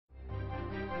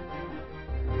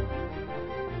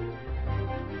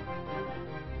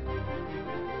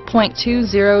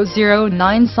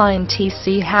2.2009 Scion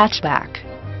TC hatchback.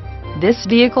 This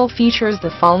vehicle features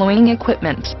the following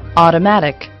equipment: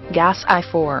 automatic, gas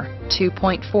I4,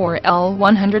 2.4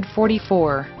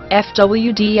 L144,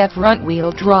 FWD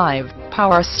front-wheel drive,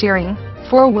 power steering,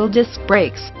 4-wheel disc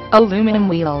brakes, aluminum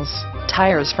wheels,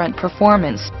 tires front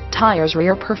performance, tires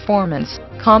rear performance,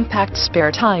 compact spare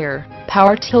tire,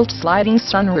 power tilt sliding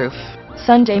sunroof,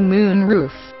 Sunday moon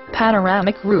roof,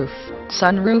 panoramic roof,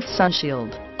 sunroof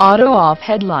sunshield, auto-off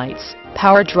headlights,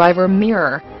 power driver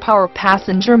mirror, power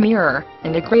passenger mirror,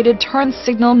 integrated turn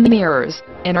signal mirrors,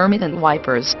 intermittent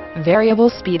wipers, variable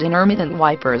speed intermittent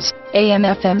wipers,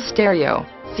 AM/FM stereo,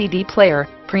 CD player,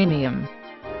 premium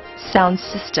sound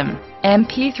system,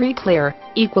 MP3 player,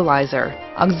 equalizer,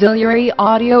 auxiliary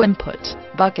audio input,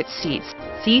 bucket seats,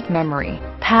 seat memory,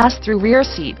 pass-through rear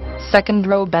seat, second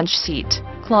row bench seat,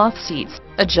 cloth seats,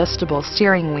 adjustable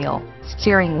steering wheel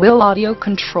audio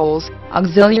controls,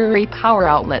 auxiliary power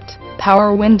outlet,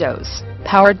 power windows,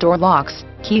 power door locks,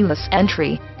 keyless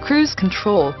entry, cruise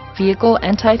control, vehicle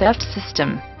anti-theft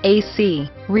system, AC,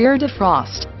 rear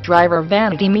defrost, driver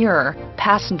vanity mirror,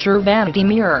 passenger vanity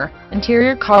mirror,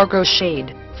 interior cargo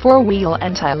shade, 4-wheel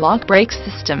anti-lock brake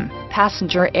system,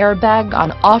 passenger airbag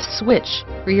on-off switch,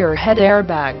 rear head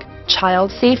airbag,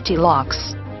 child safety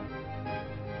locks.